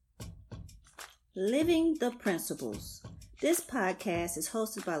Living the Principles. This podcast is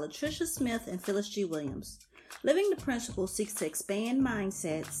hosted by Latricia Smith and Phyllis G. Williams. Living the Principles seeks to expand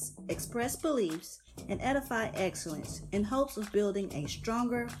mindsets, express beliefs, and edify excellence in hopes of building a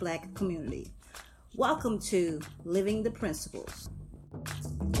stronger Black community. Welcome to Living the Principles.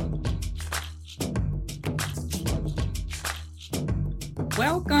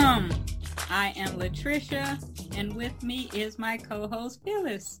 Welcome. I am Latricia, and with me is my co-host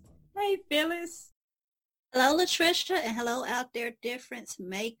Phyllis. Hey, Phyllis. Hello, Latricia, and hello out there, difference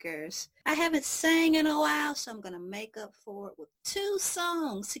makers. I haven't sang in a while, so I'm going to make up for it with two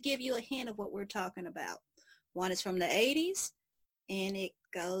songs to give you a hint of what we're talking about. One is from the 80s, and it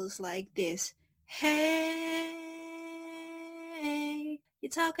goes like this. Hey, you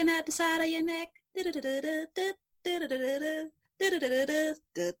talking out the side of your neck?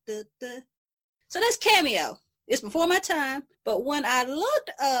 So that's Cameo. It's before my time, but when I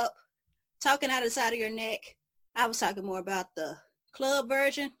looked up Talking Out of the Side of Your Neck, I was talking more about the club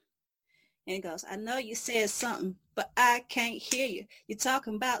version. And it goes, I know you said something, but I can't hear you. You're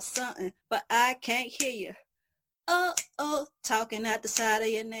talking about something, but I can't hear you. Oh, talking out the side of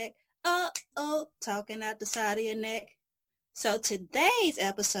your neck. Oh, talking out the side of your neck. So today's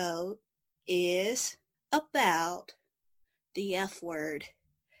episode is about the F word,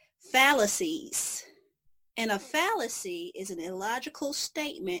 fallacies. And a fallacy is an illogical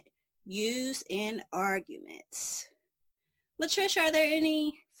statement used in arguments. Latricia, are there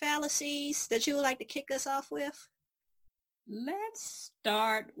any fallacies that you would like to kick us off with? Let's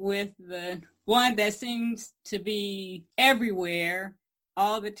start with the one that seems to be everywhere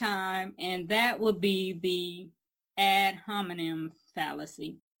all the time, and that would be the ad hominem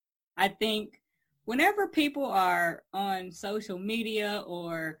fallacy. I think whenever people are on social media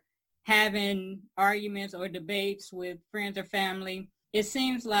or having arguments or debates with friends or family, it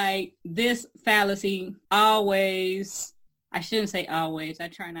seems like this fallacy always, I shouldn't say always, I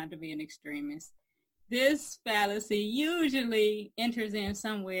try not to be an extremist. This fallacy usually enters in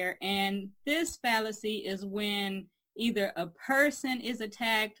somewhere, and this fallacy is when either a person is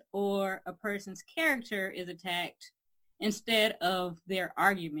attacked or a person's character is attacked instead of their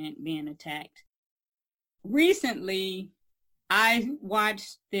argument being attacked. Recently, I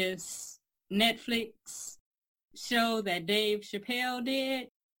watched this Netflix show that Dave Chappelle did,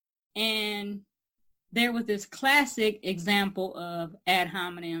 and there was this classic example of ad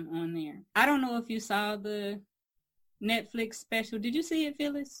hominem on there. I don't know if you saw the Netflix special. Did you see it,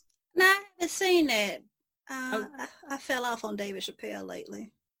 Phyllis? No, I haven't seen that. I fell off on David Chappelle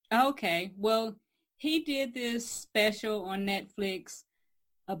lately. Okay, well, he did this special on Netflix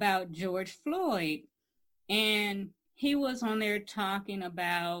about George Floyd, and he was on there talking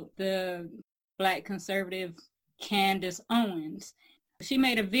about the Black conservative Candace Owens. She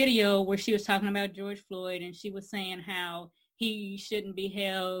made a video where she was talking about George Floyd, and she was saying how he shouldn't be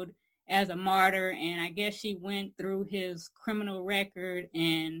held as a martyr, and I guess she went through his criminal record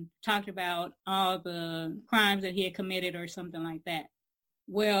and talked about all the crimes that he had committed or something like that.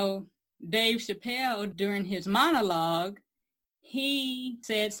 Well, Dave Chappelle, during his monologue, he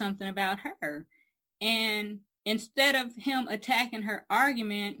said something about her, and instead of him attacking her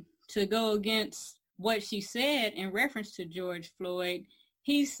argument to go against what she said in reference to George Floyd,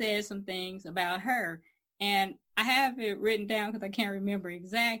 he said some things about her. And I have it written down because I can't remember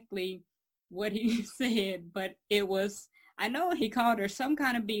exactly what he said, but it was, I know he called her some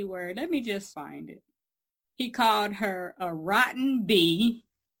kind of B word. Let me just find it. He called her a rotten bee.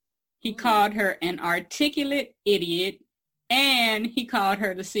 He called her an articulate idiot. And he called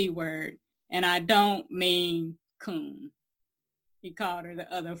her the C word. And I don't mean coon. He called her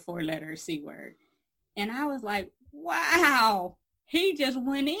the other four-letter C word. And I was like, wow, he just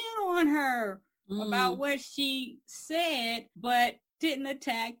went in on her about what she said, but didn't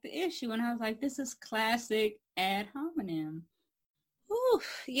attack the issue. And I was like, this is classic ad hominem. Ooh,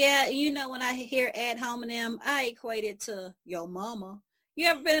 yeah, you know, when I hear ad hominem, I equate it to your mama. You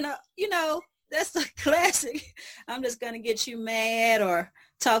ever been, that's the classic. I'm just going to get you mad or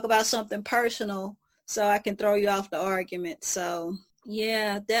talk about something personal so I can throw you off the argument. So,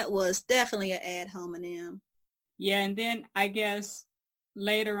 yeah, that was definitely an ad hominem. Yeah, and then I guess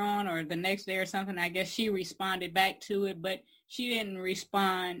later on or the next day or something, I guess she responded back to it, but she didn't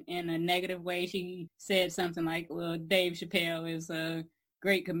respond in a negative way. She said something like, well, Dave Chappelle is a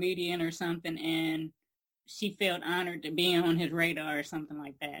great comedian or something, and she felt honored to be on his radar or something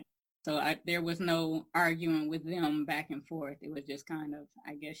like that. So there was no arguing with them back and forth. It was just kind of,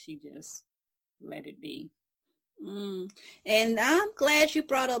 I guess she just let it be. And I'm glad you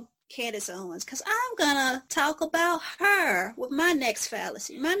brought up Candace Owens, because I'm going to talk about her with my next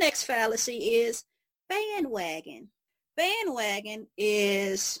fallacy. My next fallacy is bandwagon. Bandwagon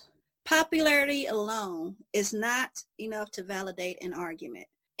is popularity alone is not enough to validate an argument.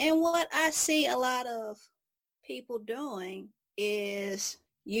 And what I see a lot of people doing is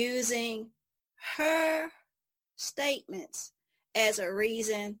using her statements as a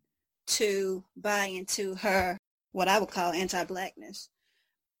reason to buy into her, what I would call anti-Blackness.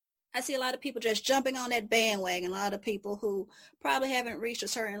 I see a lot of people just jumping on that bandwagon, a lot of people who probably haven't reached a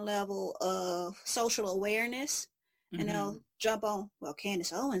certain level of social awareness, and they'll jump on, well,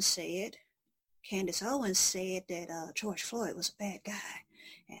 Candace Owens said that George Floyd was a bad guy.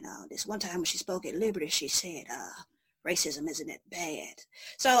 And this one time when she spoke at Liberty, she said, racism isn't that bad.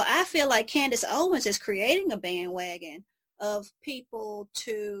 So I feel like Candace Owens is creating a bandwagon of people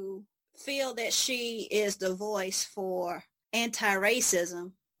to feel that she is the voice for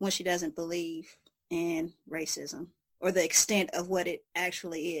anti-racism when she doesn't believe in racism or the extent of what it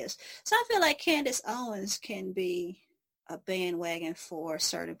actually is. So I feel like Candace Owens can be a bandwagon for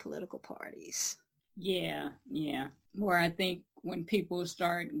certain political parties. Yeah. Where I think when people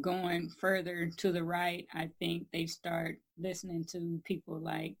start going further to the right, I think they start listening to people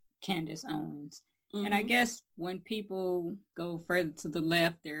like Candace Owens. Mm-hmm. And I guess when people go further to the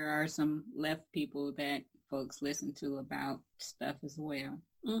left, there are some left people that folks listen to about stuff as well.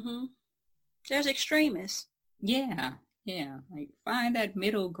 Mm-hmm. There's extremists. Yeah. Like find that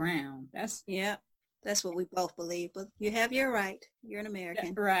middle ground. That's what we both believe. But you have your right. You're an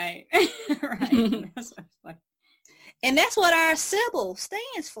American. Right. Right. That's what like. And that's what our symbol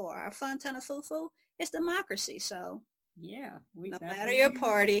stands for. Our Fontana Fufu is democracy. So yeah, no matter your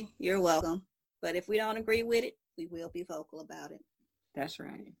party, you're welcome. But if we don't agree with it, we will be vocal about it. That's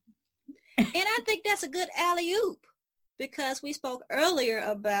right. And I think that's a good alley-oop because we spoke earlier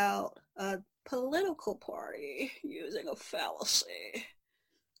about a political party using a fallacy.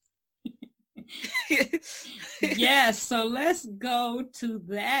 Yes, so let's go to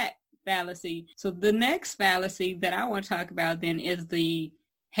that fallacy. So the next fallacy that I want to talk about then is the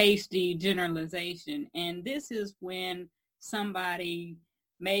hasty generalization. And this is when somebody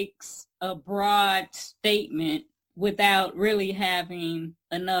makes a broad statement without really having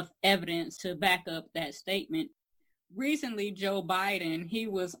enough evidence to back up that statement. Recently, Joe Biden, he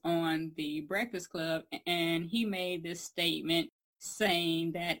was on the Breakfast Club and he made this statement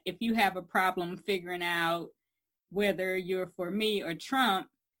saying that if you have a problem figuring out whether you're for me or Trump,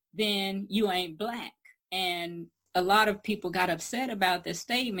 then you ain't black. And a lot of people got upset about this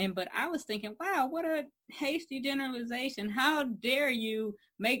statement, but I was thinking, wow, what a hasty generalization. How dare you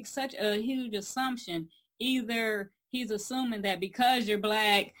make such a huge assumption? Either he's assuming that because you're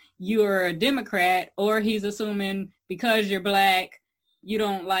black, you're a Democrat, or he's assuming because you're black, you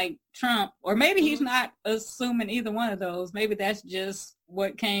don't like Trump, or maybe he's not assuming either one of those. Maybe that's just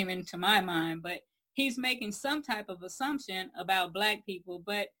what came into my mind, but he's making some type of assumption about black people.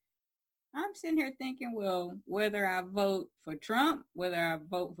 But I'm sitting here thinking, well, whether I vote for Trump, whether I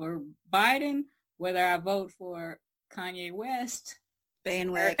vote for Biden, whether I vote for Kanye West.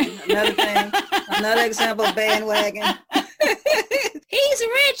 Bandwagon, another thing, another example of bandwagon. He's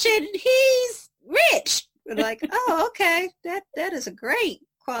rich and he's rich. We're like, oh, okay, that is a great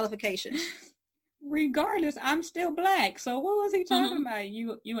qualification. Regardless, I'm still black. So what was he talking about?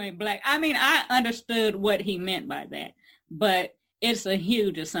 You ain't black. I mean, I understood what he meant by that, but it's a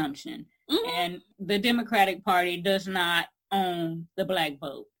huge assumption. And the Democratic Party does not own the black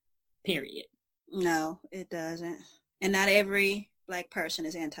vote, period. No, it doesn't. And not every black person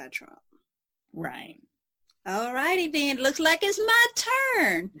is anti-Trump. Right. All righty then. Looks like it's my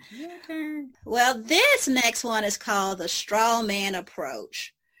turn. Your turn. Well, this next one is called the straw man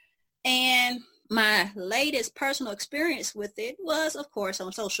approach. And my latest personal experience with it was, of course,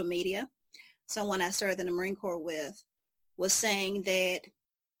 on social media. Someone I served in the Marine Corps with was saying that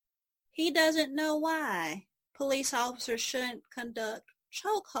he doesn't know why police officers shouldn't conduct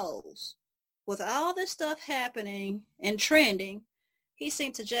chokeholds. With all this stuff happening and trending, he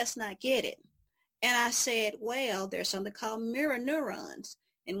seemed to just not get it. And I said, well, there's something called mirror neurons.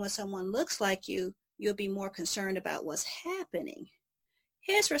 And when someone looks like you, you'll be more concerned about what's happening.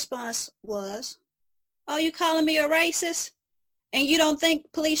 His response was, oh, you calling me a racist? And you don't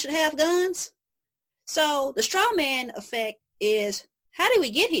think police should have guns? So the straw man effect is, how did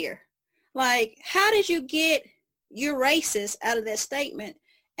we get here? Like, how did you get you're racist out of that statement?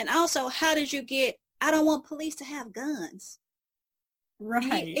 And also, how did you get, I don't want police to have guns?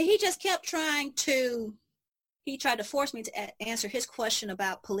 Right. He just kept trying to, he tried to force me to answer his question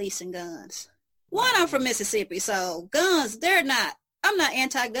about police and guns. One, I'm from Mississippi, so guns, they're not I'm not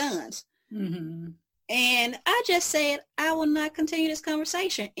anti-guns. Mm-hmm. And I just said, I will not continue this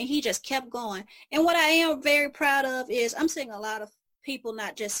conversation. And he just kept going. And what I am very proud of is I'm seeing a lot of people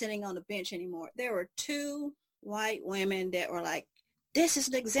not just sitting on the bench anymore. There were 2 white women that were like, this is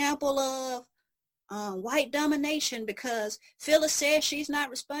an example of white domination because Phyllis says she's not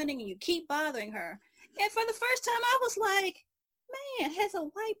responding and you keep bothering her. And for the first time, I was like, man, has a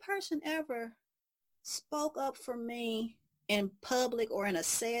white person ever spoke up for me in public or in a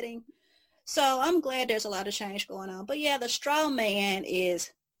setting? So I'm glad there's a lot of change going on. But yeah, the straw man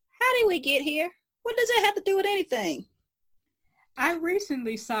is, how did we get here? What does that have to do with anything? I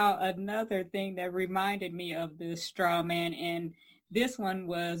recently saw another thing that reminded me of this straw man, and this one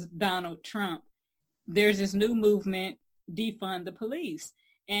was Donald Trump. There's this new movement, defund the police.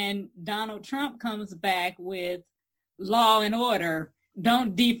 And Donald Trump comes back with law and order.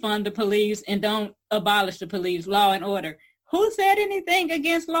 Don't defund the police and don't abolish the police, law and order. Who said anything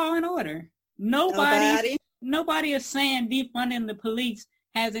against law and order? Nobody is saying defunding the police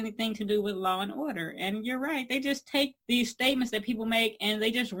has anything to do with law and order. And you're right. They just take these statements that people make and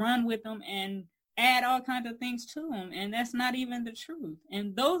they just run with them and add all kinds of things to them. And that's not even the truth.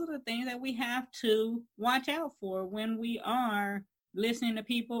 And those are the things that we have to watch out for when we are listening to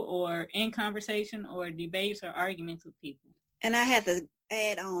people or in conversation or debates or arguments with people. And I have to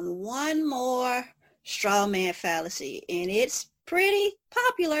add on one more straw man fallacy, and it's pretty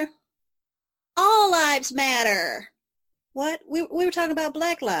popular. All lives matter. What? We were talking about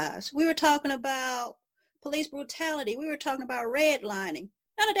Black lives. We were talking about police brutality. We were talking about redlining.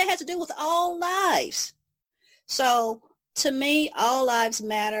 None of that has to do with all lives. So to me, all lives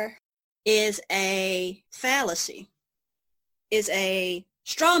matter is a fallacy, is a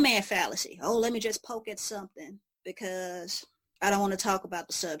straw man fallacy. Oh, let me just poke at something because I don't want to talk about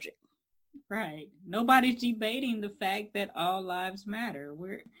the subject. Right. Nobody's debating the fact that all lives matter.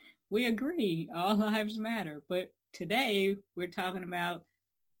 We agree all lives matter. But today we're talking about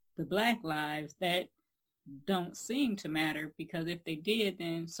the Black lives that don't seem to matter, because if they did,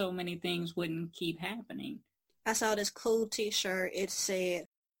 then so many things wouldn't keep happening. I saw this cool t-shirt. It said,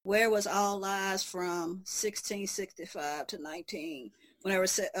 where was all lives from 1665 to 19 whenever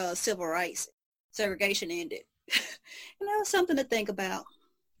civil rights segregation ended? And that was something to think about.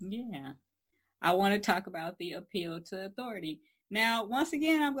 Yeah. I want to talk about the appeal to authority. Now, once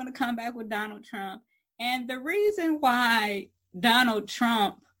again, I'm going to come back with Donald Trump. And the reason why Donald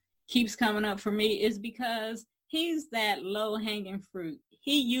Trump keeps coming up for me is because he's that low-hanging fruit.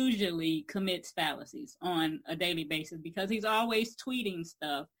 He usually commits fallacies on a daily basis because he's always tweeting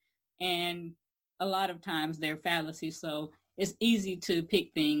stuff. And a lot of times they're fallacies. So it's easy to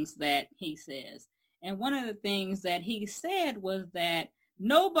pick things that he says. And one of the things that he said was that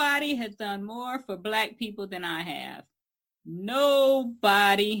nobody has done more for Black people than I have.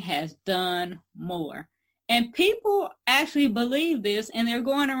 Nobody has done more. And people actually believe this, and they're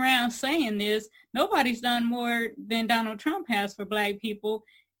going around saying this. Nobody's done more than Donald Trump has for Black people.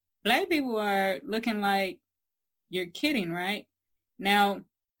 Black people are looking like, you're kidding, right? Now,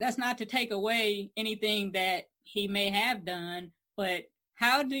 that's not to take away anything that he may have done, but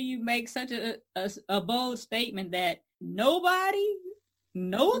how do you make such a bold statement that nobody,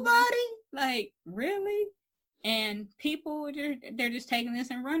 like, really? And people, they're just taking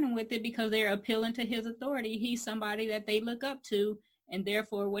this and running with it because they're appealing to his authority. He's somebody that they look up to, and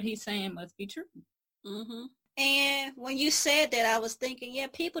therefore what he's saying must be true. Mm-hmm. And when you said that, I was thinking, yeah,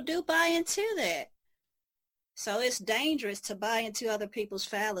 people do buy into that. So it's dangerous to buy into other people's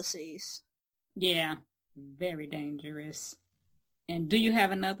fallacies. Yeah, very dangerous. And do you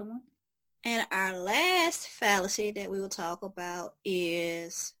have another one? And our last fallacy that we will talk about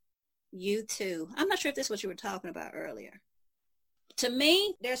is U2. I'm not sure if this is what you were talking about earlier. To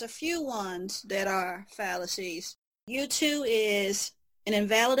me, there's a few ones that are fallacies. U2 is an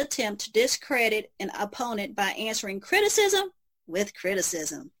invalid attempt to discredit an opponent by answering criticism with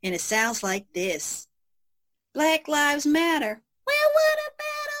criticism. And it sounds like this. Black lives matter. Well, what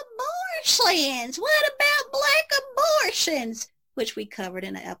about abortions? What about Black abortions? Which we covered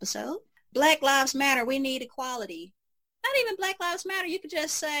in an episode. Black lives matter. We need equality. Not even Black lives matter. You could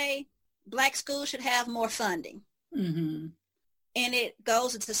just say Black schools should have more funding. Mm-hmm. And it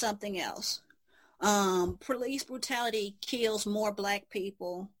goes into something else. Police brutality kills more Black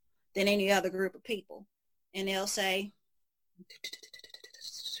people than any other group of people. And they'll say,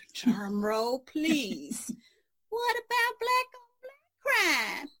 drum roll, please. What about Black on Black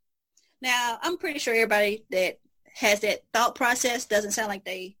crime? Now, I'm pretty sure everybody that has that thought process doesn't sound like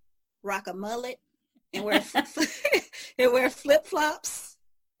they rock a mullet and wear flip-flops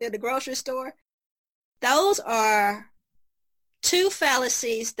at the grocery store. Those are two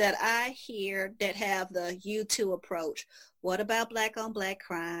fallacies that I hear that have the U2 approach. What about black on black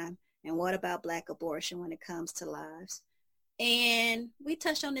crime? And what about black abortion when it comes to lives? And we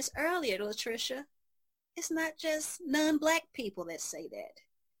touched on this earlier, Latricia. It's not just non-black people that say that.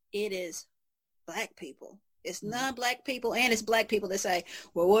 It is black people. It's non-black people and it's black people that say,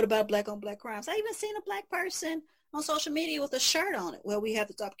 well, what about black on black crimes? I even seen a black person on social media with a shirt on it. Well, we have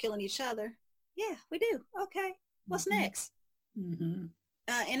to stop killing each other. Yeah, we do. Okay. What's next? Mm-hmm.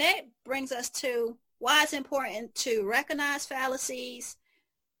 And that brings us to why it's important to recognize fallacies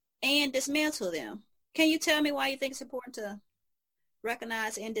and dismantle them. Can you tell me why you think it's important to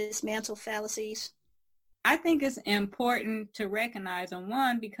recognize and dismantle fallacies? I think it's important to recognize them,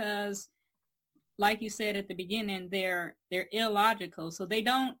 one, because like you said at the beginning, they're illogical. So they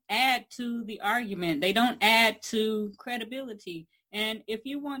don't add to the argument. They don't add to credibility. And if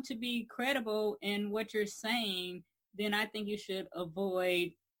you want to be credible in what you're saying, then I think you should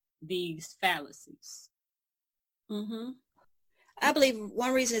avoid these fallacies. Mm-hmm. I believe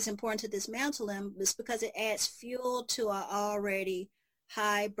one reason it's important to dismantle them is because it adds fuel to our already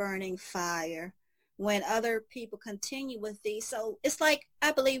high burning fire when other people continue with these. So it's like,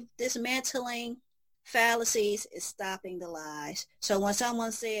 I believe dismantling fallacies is stopping the lies. So when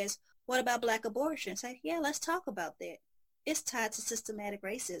someone says, what about black abortion? Say, yeah, let's talk about that. It's tied to systematic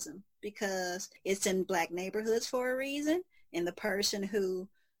racism because it's in black neighborhoods for a reason. And the person who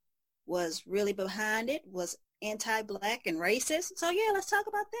was really behind it was anti-black and racist. So yeah, let's talk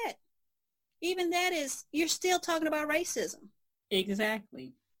about that. Even that is, you're still talking about racism.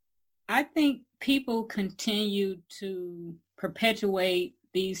 Exactly. I think people continue to perpetuate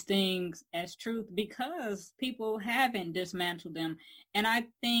these things as truth because people haven't dismantled them. And I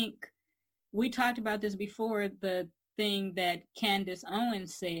think we talked about this before, the thing that Candace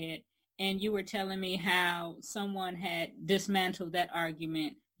Owens said, and you were telling me how someone had dismantled that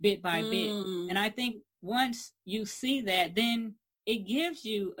argument bit by bit. And I think once you see that, then it gives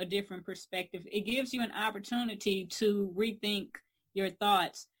you a different perspective. It gives you an opportunity to rethink your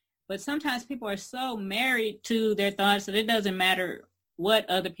thoughts. But sometimes people are so married to their thoughts that it doesn't matter what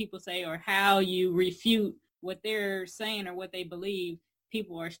other people say or how you refute what they're saying or what they believe.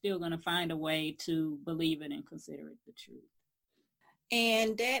 People are still going to find a way to believe it and consider it the truth.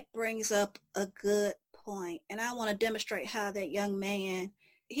 And that brings up a good point. And I want to demonstrate how that young man,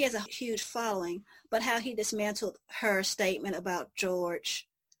 he has a huge following, but how he dismantled her statement about George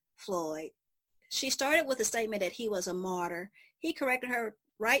Floyd. She started with a statement that he was a martyr. He corrected her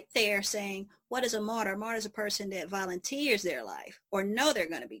right there saying, what is a martyr? A martyr is a person that volunteers their life or know they're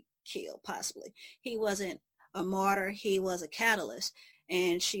going to be killed, possibly. He wasn't a martyr. He was a catalyst.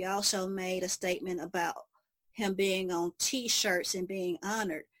 And she also made a statement about him being on T-shirts and being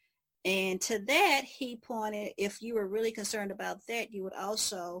honored. And to that, he pointed, if you were really concerned about that, you would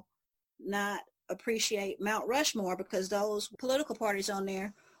also not appreciate Mount Rushmore because those political parties on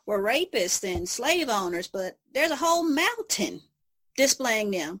there were rapists and slave owners, but there's a whole mountain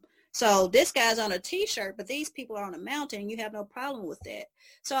displaying them. So this guy's on a T-shirt, but these people are on a mountain, and you have no problem with that.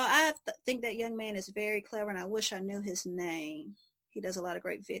 So I think that young man is very clever, and I wish I knew his name. He does a lot of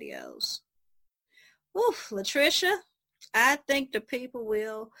great videos. Oof, Latricia, I think the people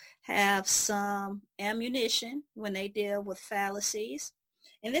will have some ammunition when they deal with fallacies.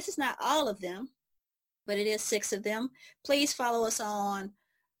 And this is not all of them, but it is 6 of them. Please follow us on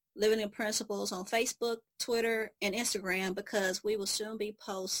Living in Principles on Facebook, Twitter, and Instagram because we will soon be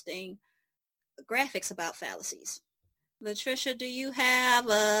posting graphics about fallacies. Latricia, do you have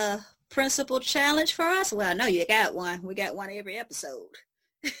a principle challenge for us? Well, I know you got one. We got one every episode.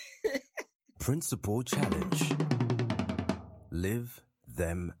 Principle challenge. Live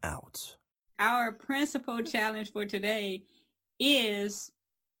them out. Our principle challenge for today is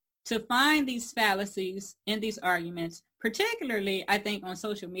to find these fallacies in these arguments. Particularly, I think on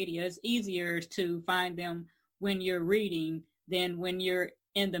social media, it's easier to find them when you're reading than when you're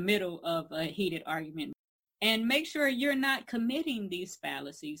in the middle of a heated argument. And make sure you're not committing these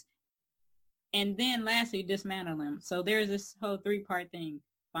fallacies. And then lastly, dismantle them. So there's this whole 3-part thing.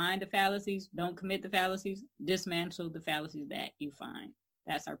 Find the fallacies, don't commit the fallacies, dismantle the fallacies that you find.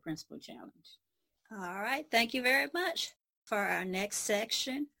 That's our principal challenge. All right. Thank you very much. For our next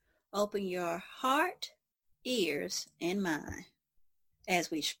section, open your heart, ears, and mind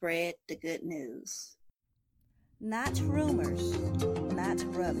as we spread the good news. Not rumors, not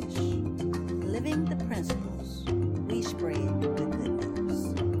rubbish. Living the principles, we spread the good news.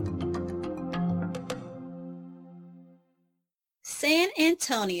 San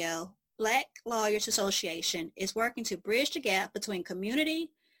Antonio Black Lawyers Association is working to bridge the gap between community,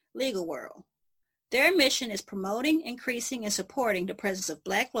 legal world. Their mission is promoting, increasing, and supporting the presence of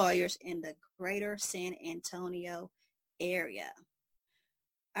Black lawyers in the greater San Antonio area.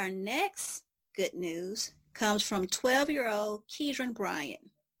 Our next good news comes from 12-year-old Keedron Bryant.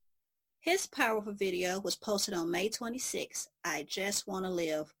 His powerful video was posted on May 26, I Just Want to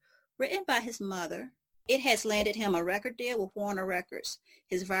Live, written by his mother. It has landed him a record deal with Warner Records.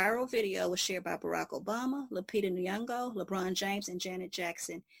 His viral video was shared by Barack Obama, Lupita Nyong'o, LeBron James, and Janet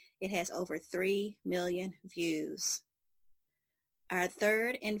Jackson. It has over 3 million views. Our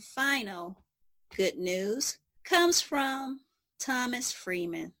third and final good news comes from Thomas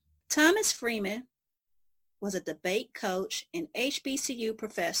Freeman. Thomas Freeman was a debate coach and HBCU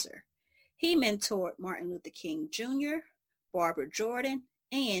professor. He mentored Martin Luther King Jr., Barbara Jordan,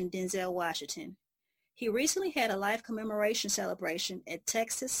 and Denzel Washington. He recently had a life commemoration celebration at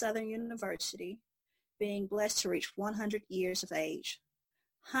Texas Southern University, being blessed to reach 100 years of age.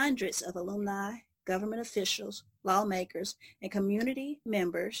 Hundreds of alumni, government officials, lawmakers, and community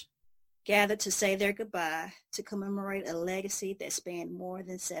members gathered to say their goodbye to commemorate a legacy that spanned more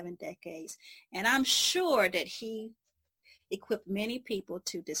than 7 decades. And I'm sure that he equipped many people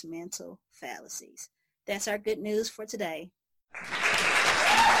to dismantle fallacies. That's our good news for today.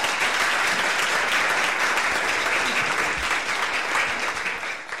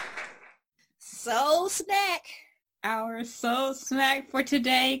 Soul Snack. Our soul snack for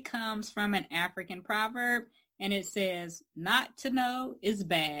today comes from an African proverb, and it says, "Not to know is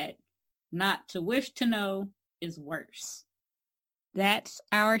bad. Not to wish to know is worse." That's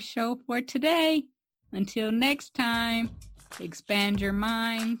our show for today. Until next time, expand your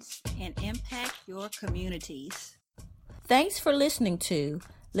minds and impact your communities. Thanks for listening to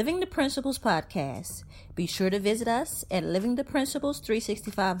Living the Principles podcast. Be sure to visit us at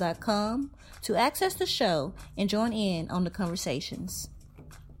livingtheprinciples365.com to access the show and join in on the conversations.